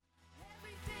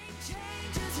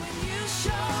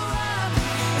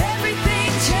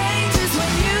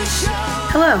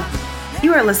Hello,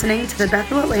 you are listening to the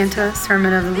Bethel Atlanta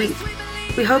Sermon of the Week.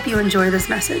 We hope you enjoy this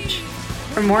message.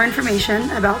 For more information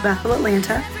about Bethel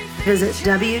Atlanta, visit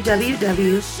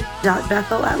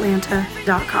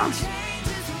www.bethelatlanta.com.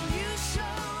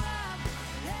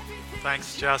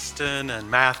 Thanks, Justin and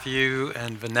Matthew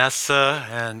and Vanessa,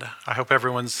 and I hope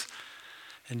everyone's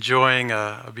enjoying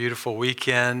a beautiful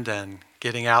weekend and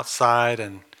getting outside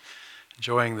and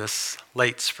enjoying this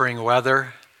late spring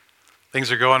weather. Things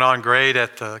are going on great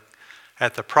at the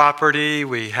property.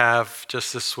 We have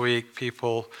just this week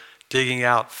people digging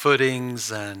out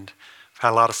footings, and we've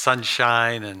had a lot of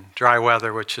sunshine and dry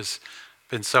weather, which has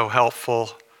been so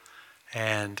helpful.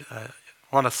 And I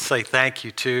want to say thank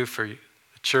you too for the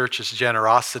church's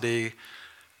generosity.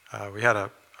 We had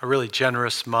a really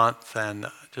generous month and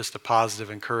just a positive,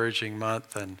 encouraging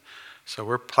month, and so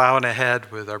we're plowing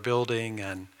ahead with our building,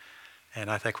 and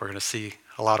I think we're going to see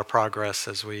a lot of progress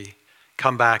as we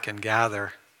come back and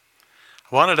gather.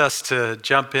 I wanted us to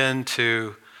jump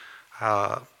into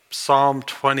Psalm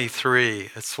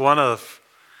 23. It's one of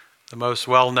the most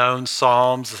well-known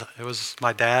Psalms. It was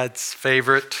my dad's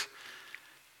favorite.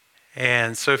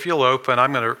 And so if you'll open,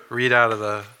 I'm going to read out of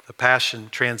the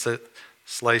Passion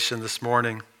Translation this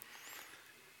morning.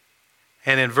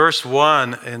 And in verse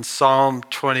 1 in Psalm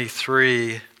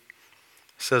 23, it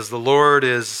says, "The Lord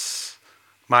is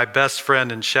my best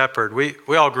friend and shepherd." We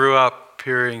all grew up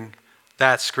hearing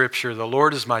that scripture, "The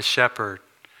Lord is my shepherd,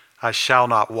 I shall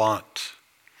not want."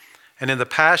 And in the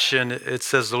Passion, it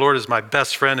says, "The Lord is my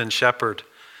best friend and shepherd."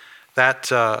 That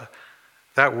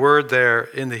word there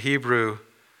in the Hebrew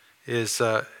is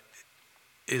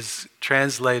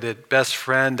translated best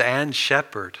friend and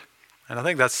shepherd. And I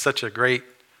think that's such a great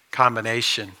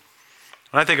combination.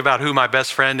 When I think about who my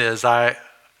best friend is, I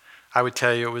would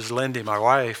tell you it was Lindy, my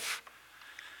wife.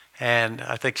 And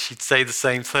I think she'd say the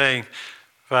same thing.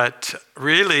 But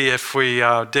really, if we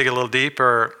dig a little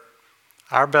deeper,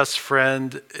 our best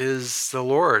friend is the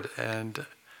Lord. And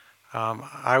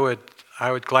I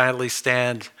would gladly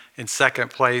stand in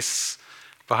second place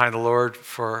behind the Lord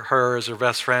for her as her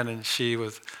best friend, and she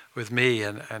with me.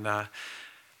 And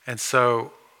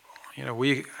so, you know,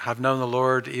 we have known the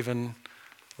Lord even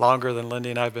longer than Lindy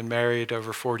and I have been married,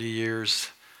 over 40 years.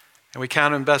 And we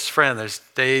count him best friend. There's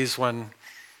days when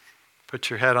put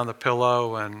your head on the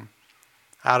pillow, and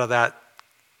out of that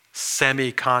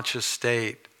semi-conscious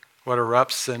state, what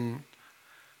erupts in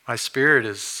my spirit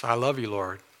is, "I love you,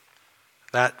 Lord."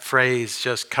 That phrase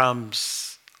just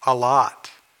comes a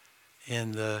lot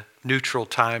in the neutral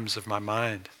times of my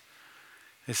mind.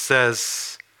 It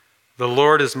says, "The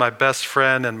Lord is my best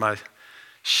friend and my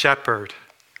shepherd."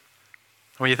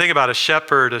 When you think about a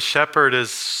shepherd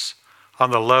is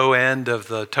on the low end of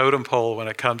the totem pole when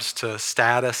it comes to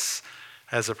status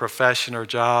as a profession or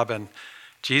job. And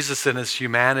Jesus in his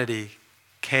humanity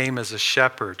came as a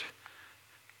shepherd.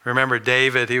 Remember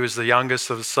David, he was the youngest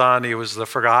of the son. He was the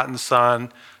forgotten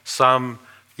son. Some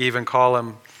even call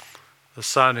him the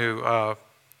son who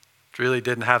really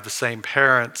didn't have the same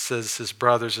parents as his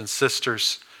brothers and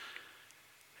sisters.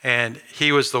 And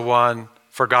he was the one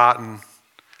forgotten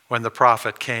when the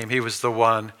prophet came. He was the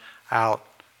one out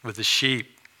with the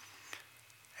sheep.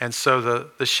 And so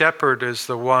the shepherd is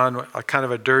the one, a kind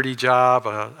of a dirty job,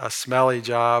 a smelly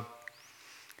job,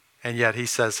 and yet he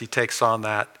says he takes on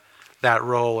that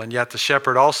role. And yet the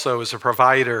shepherd also is a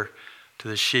provider to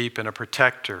the sheep and a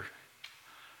protector.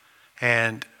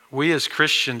 And we as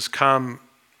Christians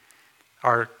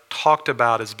are talked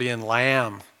about as being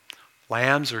lamb.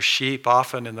 Lambs or sheep,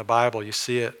 often in the Bible, you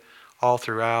see it all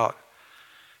throughout.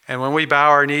 And when we bow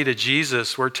our knee to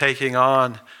Jesus, we're taking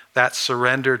on that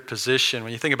surrendered position.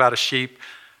 When you think about a sheep,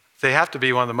 they have to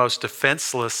be one of the most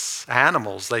defenseless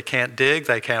animals. They can't dig,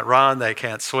 they can't run, they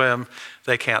can't swim,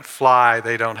 they can't fly,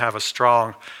 they don't have a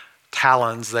strong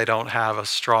talons, they don't have a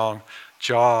strong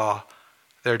jaw.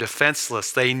 They're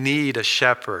defenseless. They need a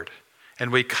shepherd.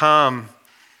 And we come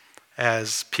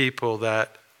as people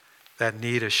that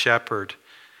need a shepherd.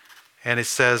 And it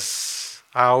says,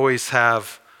 "I always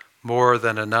have more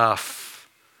than enough."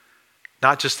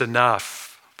 Not just enough,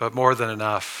 but more than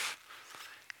enough.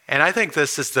 And I think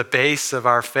this is the base of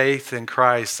our faith in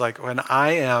Christ. Like when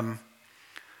I am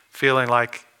feeling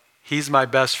like he's my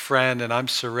best friend and I'm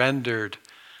surrendered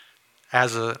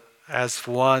as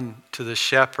one to the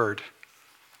shepherd,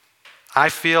 I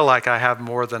feel like I have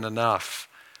more than enough.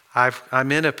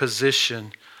 I'm in a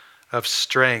position of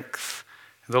strength.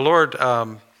 The Lord,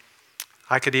 I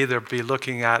could either be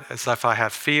looking at as if I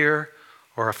have fear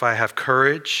or if I have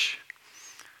courage.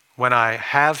 When I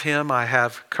have him, I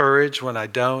have courage. When I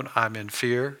don't, I'm in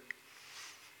fear.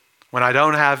 When I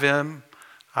don't have him,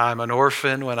 I'm an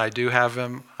orphan. When I do have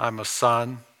him, I'm a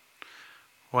son.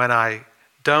 When I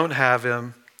don't have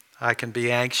him, I can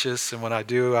be anxious, and when I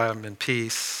do, I'm in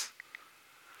peace.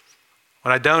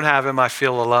 When I don't have him, I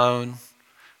feel alone.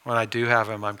 When I do have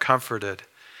him, I'm comforted.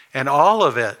 And all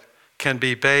of it can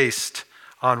be based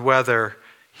on whether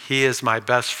he is my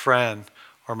best friend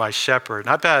or my shepherd. And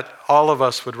I bet all of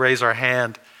us would raise our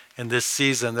hand in this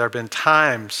season. There have been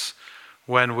times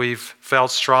when we've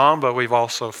felt strong, but we've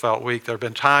also felt weak. There have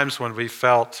been times when we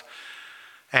felt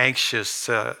anxious.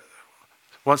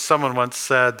 Someone once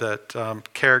said that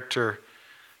character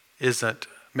isn't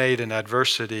made in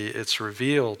adversity, it's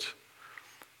revealed.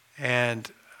 And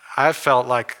I've felt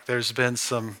like there's been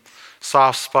some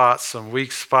soft spots, some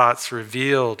weak spots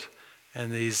revealed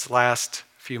in these last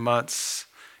few months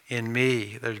in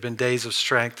me. There's been days of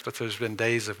strength, but there's been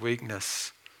days of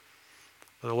weakness.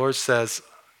 But the Lord says,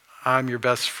 I'm your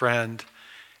best friend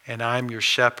and I'm your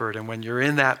shepherd. And when you're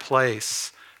in that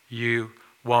place, you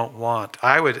won't want.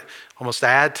 I would almost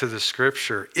add to the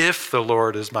scripture, if the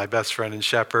Lord is my best friend and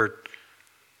shepherd,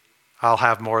 I'll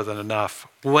have more than enough.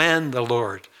 When the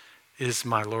Lord is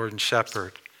my Lord and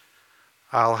shepherd,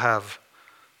 I'll have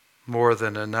more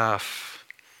than enough.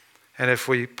 And if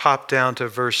we pop down to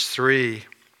verse 3,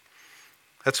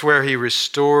 that's where he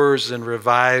restores and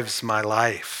revives my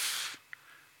life.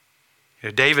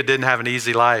 David didn't have an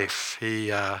easy life.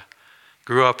 He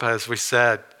grew up, as we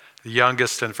said, the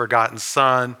youngest and forgotten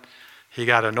son. He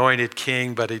got anointed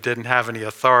king, but he didn't have any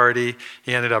authority.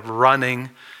 He ended up running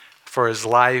for his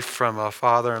life from a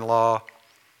father-in-law.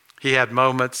 He had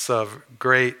moments of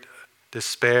great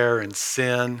despair and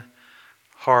sin,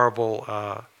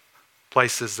 horrible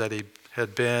places that he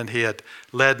had been. He had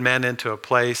led men into a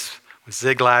place with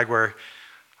Ziklag where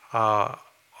all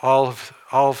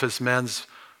of his men's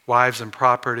wives and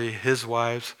property, his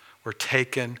wives, were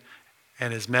taken,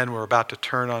 and his men were about to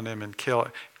turn on him and kill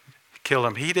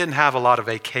him. He didn't have a lot of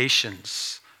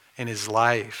vacations in his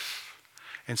life.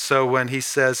 And so when he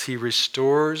says he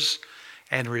restores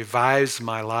and revives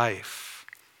my life,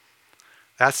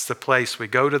 that's the place. We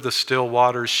go to the still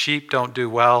waters. Sheep don't do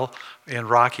well in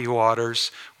rocky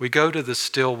waters. We go to the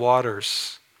still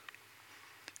waters,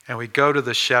 and we go to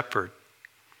the shepherd.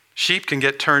 Sheep can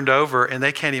get turned over, and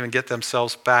they can't even get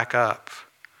themselves back up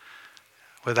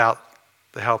without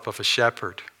the help of a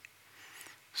shepherd.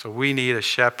 So we need a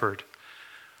shepherd.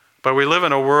 But we live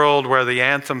in a world where the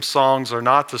anthem songs are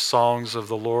not the songs of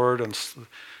the Lord, and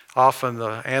often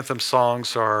the anthem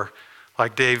songs are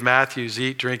like Dave Matthews,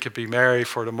 eat, drink, and be merry,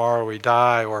 for tomorrow we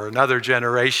die, or another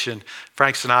generation,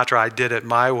 Frank Sinatra, I did it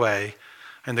my way.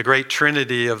 And the great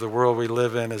trinity of the world we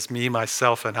live in is me,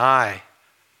 myself, and I.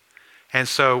 And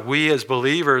so we as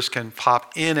believers can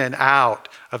pop in and out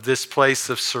of this place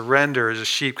of surrender as a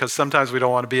sheep, because sometimes we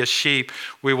don't want to be a sheep,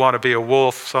 we want to be a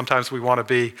wolf. Sometimes we want to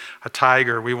be a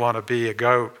tiger, we want to be a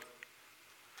goat.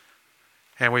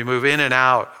 And we move in and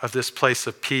out of this place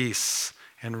of peace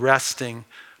and resting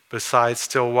beside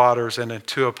still waters and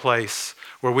into a place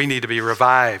where we need to be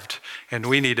revived and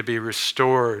we need to be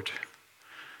restored.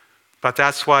 But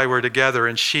that's why we're together,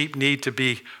 and sheep need to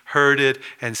be herded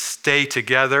and stay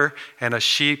together, and a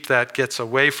sheep that gets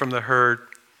away from the herd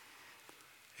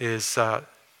is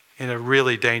in a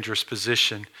really dangerous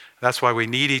position. That's why we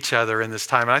need each other in this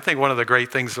time. And I think one of the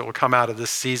great things that will come out of this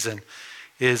season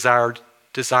is our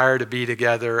desire to be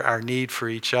together, our need for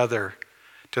each other,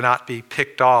 to not be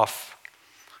picked off,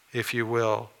 if you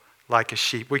will, like a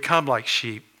sheep. We come like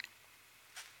sheep.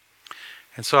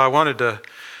 And so I wanted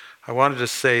to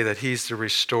say that he's the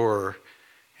restorer,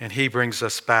 and he brings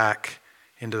us back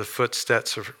into the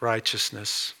footsteps of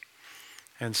righteousness.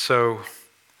 And so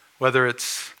whether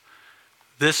it's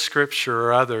this scripture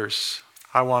or others,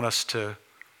 I want us to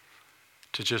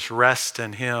just rest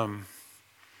in him.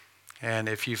 And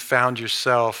if you found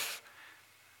yourself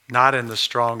not in the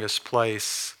strongest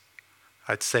place,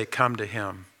 I'd say come to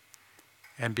him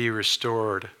and be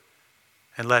restored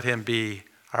and let him be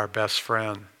our best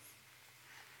friend.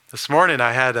 This morning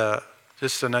I had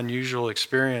just an unusual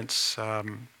experience.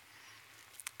 The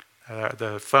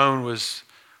phone was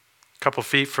a couple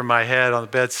feet from my head on the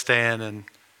bedstand, and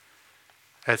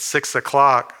at 6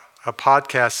 o'clock a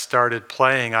podcast started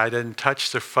playing. I didn't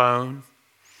touch the phone,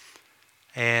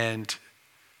 and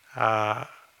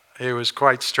it was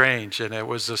quite strange. And it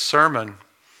was a sermon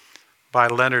by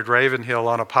Leonard Ravenhill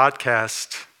on a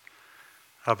podcast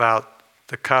about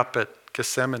the cup at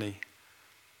Gethsemane.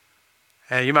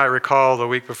 And you might recall the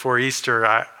week before Easter,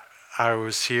 I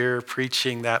was here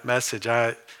preaching that message.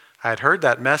 I had heard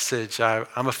that message.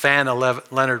 I'm a fan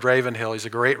of Leonard Ravenhill. He's a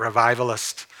great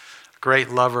revivalist, a great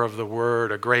lover of the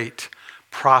word, a great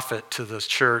prophet to the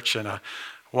church, and a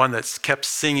one that's kept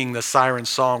singing the siren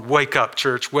song, wake up,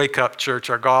 church,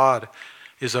 our God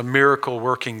is a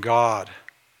miracle-working God.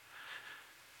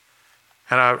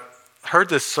 And I heard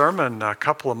this sermon a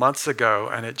couple of months ago,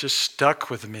 and it just stuck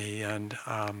with me, and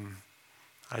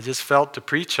I just felt to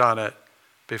preach on it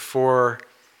before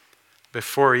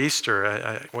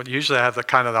Easter. Usually I have the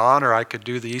kind of the honor I could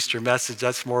do the Easter message.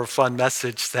 That's more a fun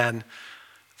message than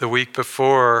the week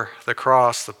before the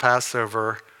cross, the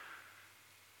Passover.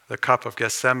 The cup of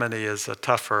Gethsemane is a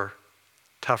tougher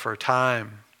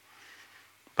time.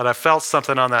 But I felt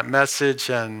something on that message,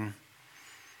 and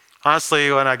honestly,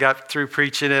 when I got through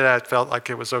preaching it, I felt like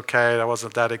it was okay. I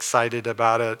wasn't that excited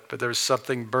about it, but there was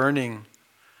something burning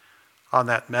on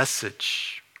that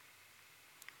message.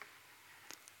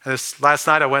 And last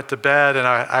night I went to bed, and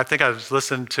I think I was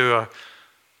listening to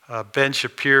a Ben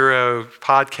Shapiro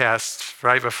podcast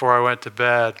right before I went to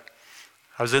bed.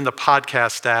 I was in the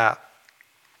podcast app.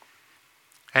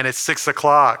 And at 6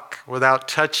 o'clock, without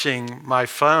touching my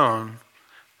phone,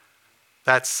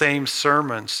 that same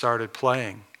sermon started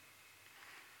playing.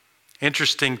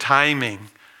 Interesting timing.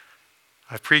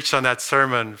 I preached on that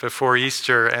sermon before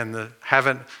Easter and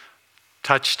haven't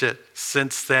touched it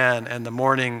since then. And the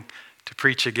morning to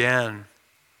preach again,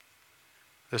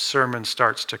 the sermon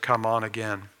starts to come on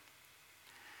again.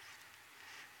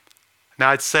 Now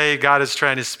I'd say God is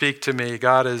trying to speak to me.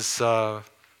 God is...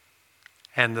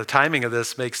 And the timing of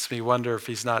this makes me wonder if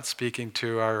he's not speaking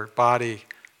to our body,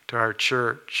 to our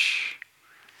church.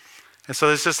 And so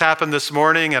this just happened this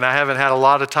morning, and I haven't had a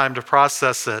lot of time to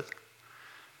process it.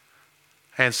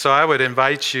 And so I would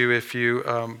invite you, if you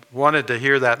wanted to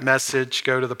hear that message,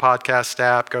 go to the podcast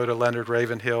app, go to Leonard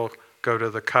Ravenhill, go to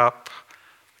the cup,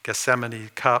 Gethsemane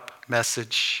cup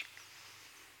message.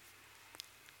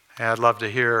 And I'd love to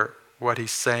hear what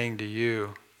he's saying to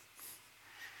you.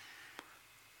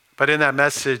 But in that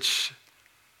message,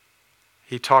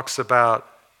 he talks about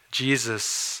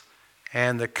Jesus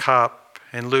and the cup.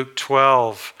 In Luke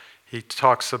 12, he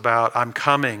talks about, I'm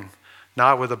coming,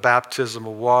 not with a baptism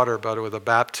of water, but with a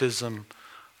baptism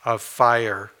of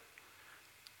fire.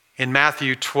 In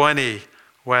Matthew 20,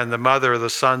 when the mother of the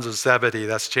sons of Zebedee,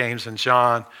 that's James and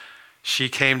John, she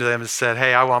came to them and said,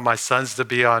 hey, I want my sons to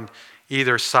be on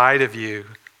either side of you.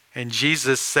 And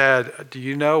Jesus said, do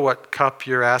you know what cup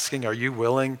you're asking? Are you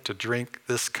willing to drink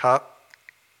this cup?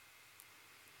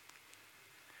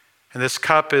 And this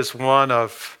cup is one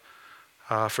of,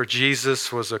 for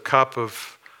Jesus, was a cup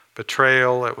of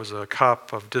betrayal. It was a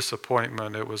cup of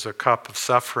disappointment. It was a cup of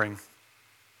suffering.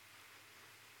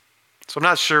 So I'm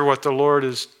not sure what the Lord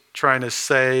is trying to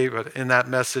say, but in that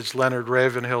message, Leonard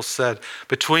Ravenhill said,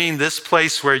 between this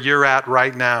place where you're at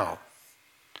right now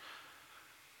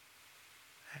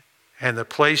and the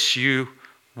place you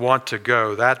want to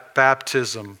go, that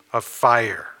baptism of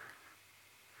fire,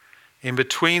 in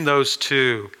between those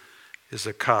two is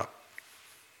a cup.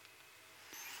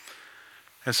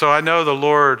 And so I know the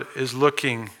Lord is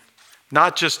looking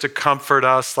not just to comfort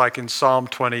us like in Psalm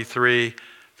 23,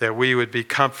 that we would be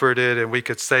comforted and we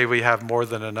could say we have more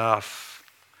than enough.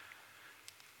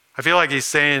 I feel like he's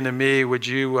saying to me, would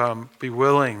you be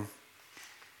willing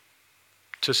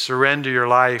to surrender your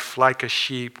life like a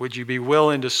sheep? Would you be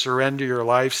willing to surrender your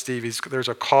life, Steve? There's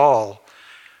a call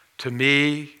to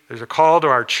me. There's a call to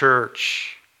our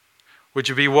church. Would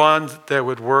you be one that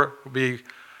would be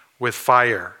with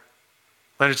fire?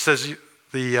 Leonard says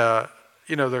the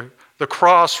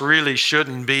cross really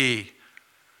shouldn't be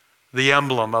the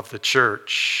emblem of the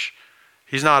church.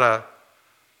 He's not a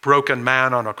broken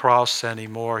man on a cross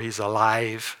anymore. He's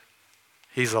alive.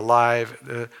 He's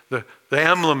alive. The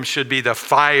emblem should be the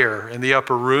fire in the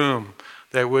upper room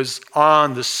that was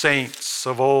on the saints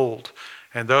of old.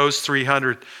 And those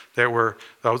 300 that were,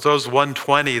 those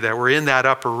 120 that were in that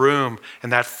upper room,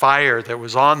 and that fire that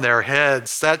was on their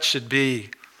heads, that should be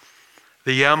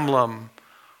the emblem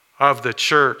of the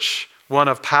church, one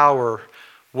of power,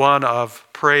 one of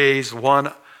praise,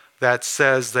 one that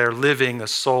says they're living a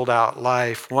sold-out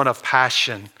life, one of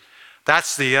passion.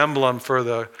 That's the emblem for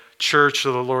the church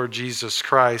of the Lord Jesus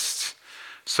Christ.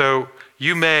 So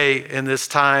you may, in this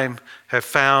time, have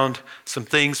found some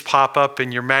things pop up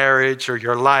in your marriage or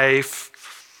your life.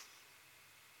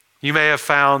 You may have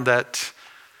found that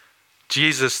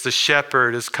Jesus, the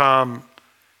shepherd, has come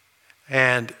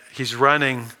and he's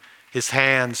running his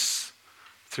hands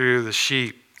through the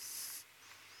sheep.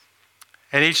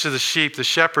 And each of the sheep, the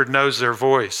shepherd knows their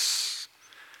voice.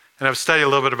 And I've studied a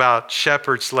little bit about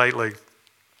shepherds lately.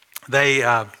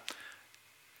 They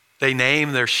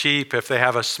name their sheep if they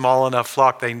have a small enough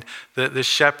flock. The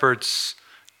shepherds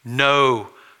know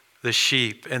the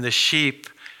sheep, and the sheep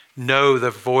know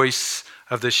the voice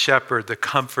of the shepherd, the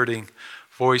comforting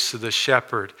voice of the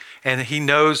shepherd. And he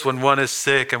knows when one is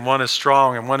sick and one is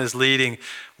strong and one is leading,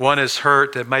 one is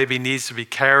hurt that maybe needs to be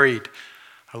carried.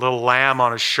 A little lamb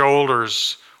on his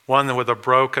shoulders, one with a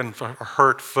broken,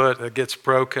 hurt foot that gets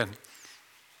broken.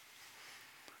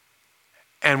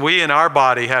 And we in our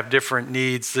body have different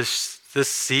needs this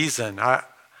season.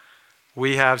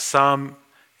 We have some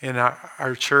in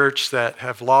our church that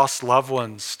have lost loved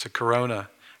ones to corona,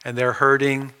 and they're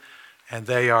hurting, and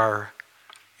they are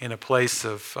in a place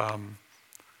of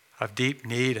deep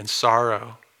need and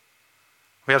sorrow.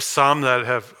 We have some that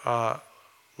have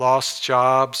lost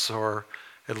jobs, or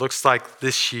it looks like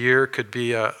this year could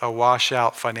be a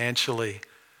washout financially,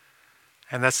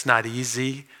 and that's not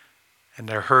easy, and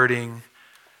they're hurting,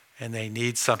 and they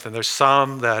need something. There's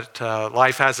some that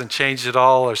life hasn't changed at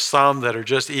all. There's some that are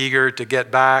just eager to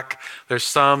get back. There's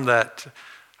some that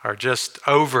are just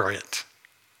over it.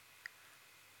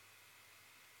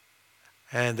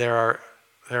 And there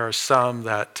are some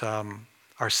that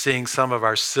are seeing some of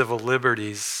our civil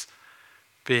liberties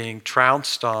being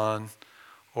trounced on,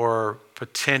 or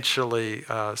potentially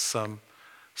some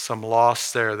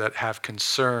loss there that have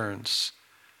concerns.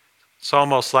 It's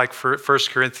almost like 1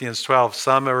 Corinthians 12.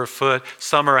 Some are a foot,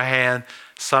 some are a hand,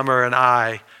 some are an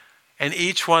eye. And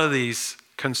each one of these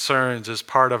concerns is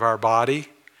part of our body.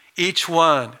 Each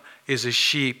one is a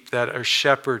sheep that our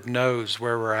shepherd knows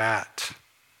where we're at.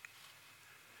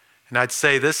 And I'd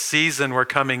say this season we're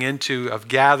coming into of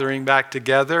gathering back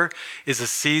together is a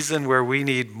season where we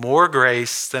need more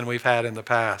grace than we've had in the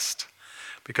past,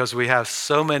 because we have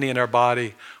so many in our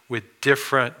body with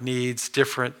different needs,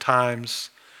 different times,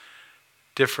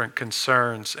 different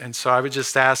concerns. And so I would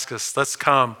just ask us, let's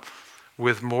come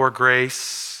with more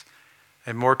grace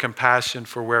and more compassion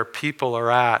for where people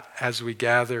are at as we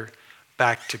gather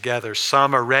back together.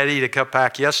 Some are ready to come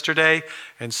back yesterday,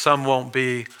 and some won't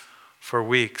be for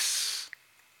weeks.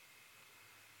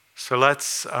 So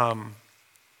let's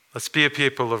be a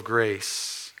people of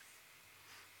grace.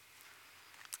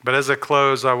 But as I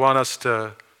close, I want us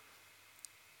to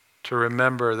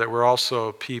remember that we're also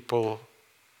a people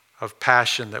of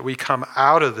passion, that we come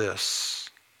out of this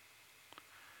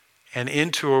and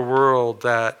into a world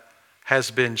that has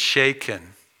been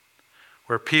shaken,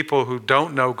 where people who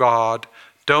don't know God,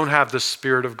 don't have the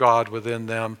Spirit of God within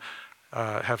them,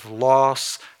 have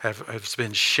lost, have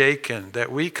been shaken,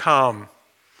 that we come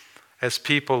as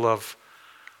people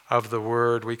of the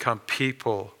Word. We come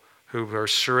people who are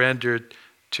surrendered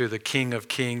to the King of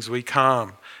Kings. We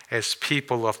come as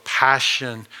people of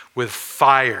passion with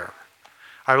fire.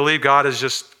 I believe God is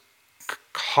just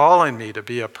calling me to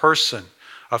be a person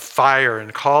of fire,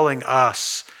 and calling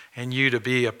us and you to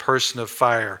be a person of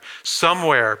fire.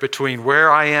 Somewhere between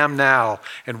where I am now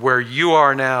and where you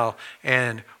are now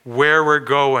and where we're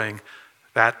going,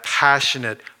 that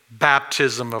passionate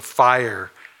baptism of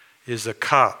fire is a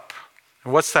cup.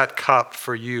 And what's that cup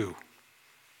for you?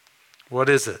 What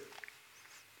is it?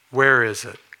 Where is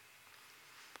it?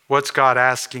 What's God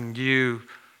asking you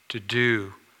to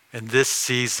do in this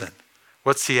season?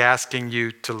 What's he asking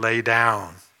you to lay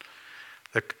down?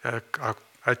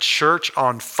 A church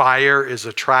on fire is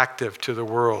attractive to the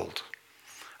world.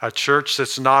 A church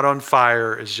that's not on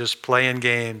fire is just playing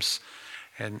games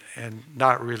and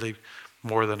not really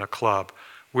more than a club.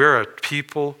 We're a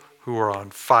people who are on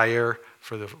fire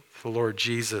for the Lord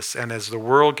Jesus. And as the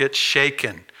world gets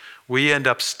shaken, we end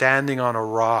up standing on a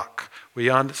rock. We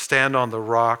stand on the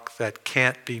rock that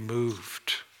can't be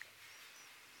moved.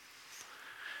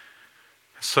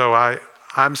 So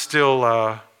I'm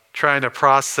still trying to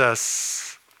process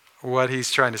what he's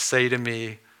trying to say to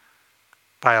me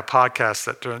by a podcast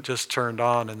that just turned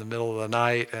on in the middle of the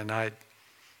night, and I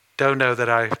don't know that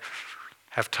I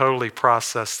have totally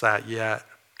processed that yet.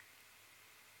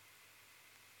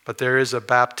 But there is a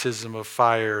baptism of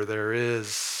fire. There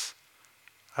is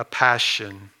a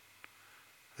passion.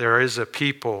 There is a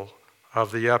people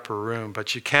of the upper room.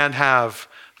 But you can't have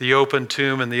the open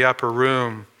tomb in the upper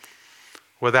room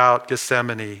without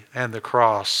Gethsemane and the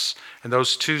cross. And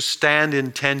those two stand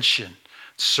in tension.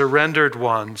 Surrendered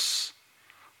ones,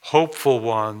 hopeful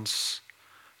ones,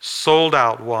 sold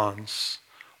out ones,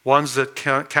 ones that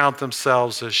count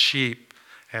themselves as sheep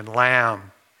and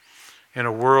lamb in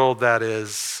a world that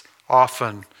is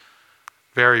often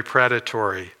very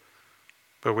predatory.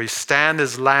 But we stand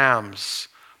as lambs,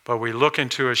 but we look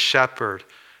into a shepherd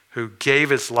who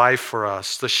gave his life for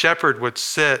us. The shepherd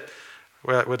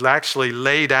would actually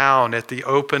lay down at the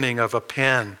opening of a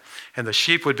pen, and the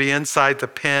sheep would be inside the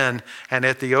pen, and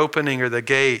at the opening or the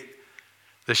gate,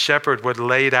 the shepherd would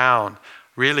lay down,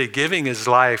 really giving his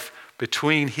life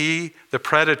between the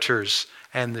predators,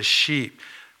 and the sheep.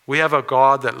 We have a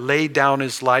God that laid down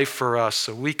his life for us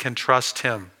so we can trust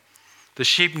him. The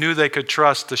sheep knew they could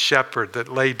trust the shepherd that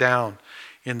lay down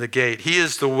in the gate. He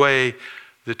is the way,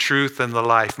 the truth, and the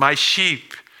life. My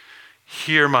sheep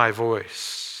hear my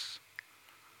voice.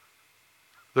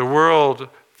 The world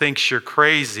thinks you're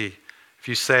crazy if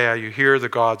you say you hear the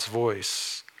God's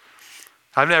voice.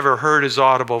 I've never heard his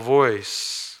audible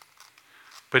voice,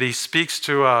 but he speaks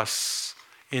to us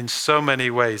in so many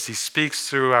ways. He speaks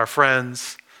through our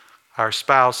friends, our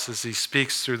spouses. He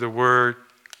speaks through the word.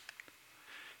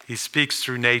 He speaks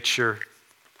through nature.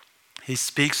 He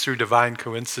speaks through divine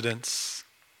coincidence.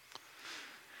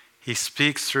 He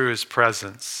speaks through his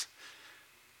presence.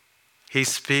 He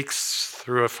speaks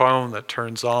through a phone that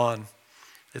turns on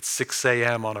at 6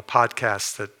 a.m. on a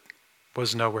podcast that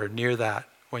was nowhere near that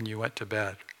when you went to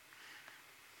bed.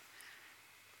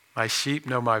 My sheep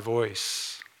know my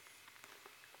voice.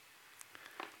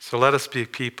 So let us be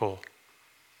people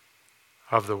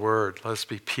of the word. Let us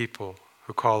be people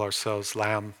who call ourselves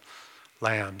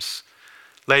lambs.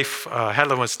 Leif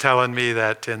Hetland was telling me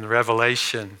that in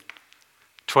Revelation,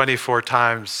 24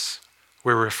 times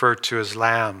we're referred to as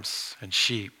lambs and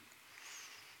sheep.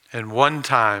 And one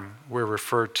time we're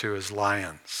referred to as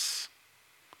lions.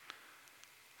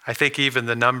 I think even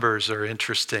the numbers are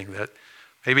interesting, that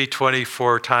maybe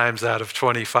 24 times out of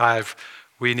 25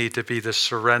 we need to be the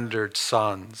surrendered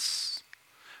sons,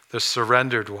 the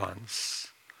surrendered ones.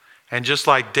 And just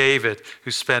like David,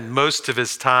 who spent most of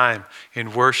his time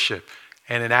in worship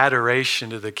and in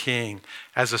adoration to the King,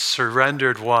 as a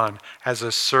surrendered one, as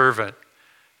a servant,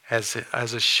 as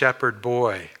a shepherd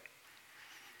boy.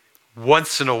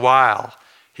 Once in a while,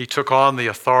 he took on the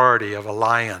authority of a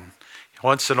lion.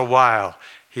 Once in a while,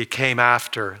 he came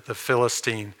after the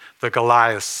Philistine. The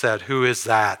Goliath said, "Who is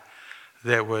that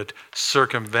would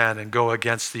circumvent and go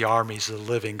against the armies of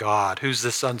the living God? Who's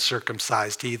this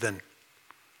uncircumcised heathen?"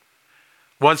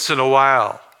 Once in a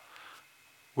while,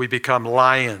 we become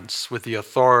lions with the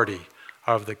authority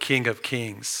of the King of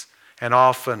Kings. And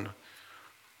often,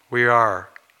 we are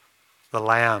the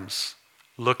lambs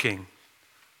looking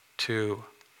to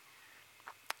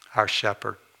our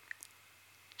shepherd.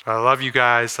 So I love you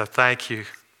guys. I thank you.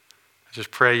 I just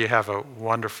pray you have a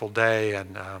wonderful day.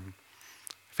 And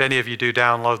if any of you do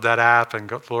download that app and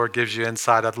the Lord gives you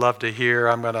insight, I'd love to hear.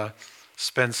 I'm going to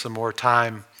spend some more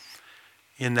time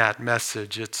in that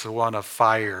message. It's one of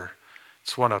fire.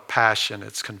 It's one of passion.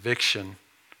 It's conviction.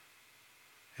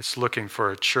 It's looking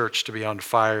for a church to be on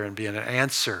fire and be an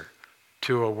answer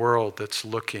to a world that's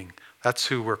looking. That's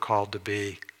who we're called to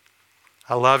be.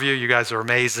 I love you. You guys are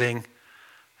amazing.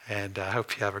 And I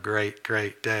hope you have a great,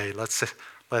 great day. Let's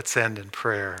end in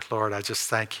prayer. Lord, I just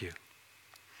thank you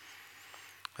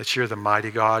that you're the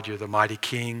mighty God. You're the mighty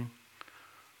King.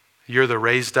 You're the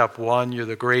raised up one. You're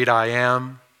the great I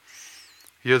am.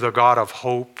 You're the God of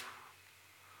hope.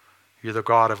 You're the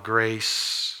God of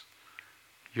grace.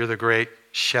 You're the great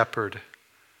shepherd.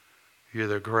 You're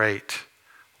the great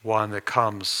one that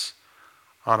comes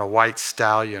on a white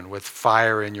stallion with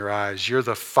fire in your eyes. You're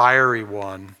the fiery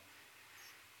one.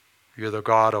 You're the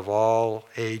God of all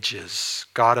ages,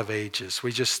 God of ages.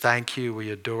 We just thank you.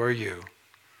 We adore you.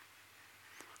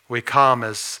 We come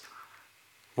as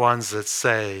ones that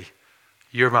say,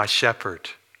 you're my shepherd.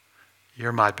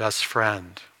 You're my best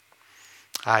friend.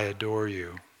 I adore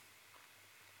you.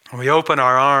 And we open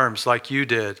our arms like you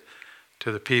did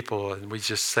to the people, and we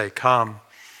just say, come,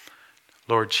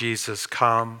 Lord Jesus,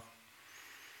 come.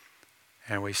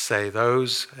 And we say,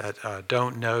 those that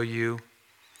don't know you,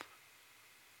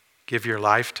 give your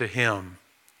life to him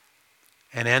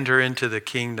and enter into the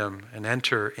kingdom and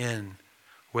enter in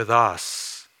with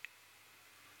us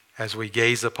as we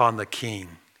gaze upon the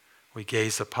King. We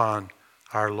gaze upon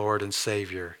our Lord and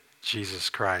Savior, Jesus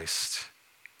Christ.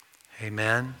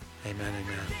 Amen, amen,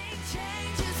 amen.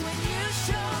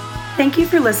 Thank you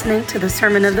for listening to the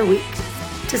Sermon of the Week.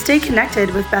 To stay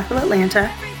connected with Bethel Atlanta,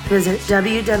 visit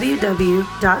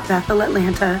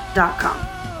www.bethelatlanta.com.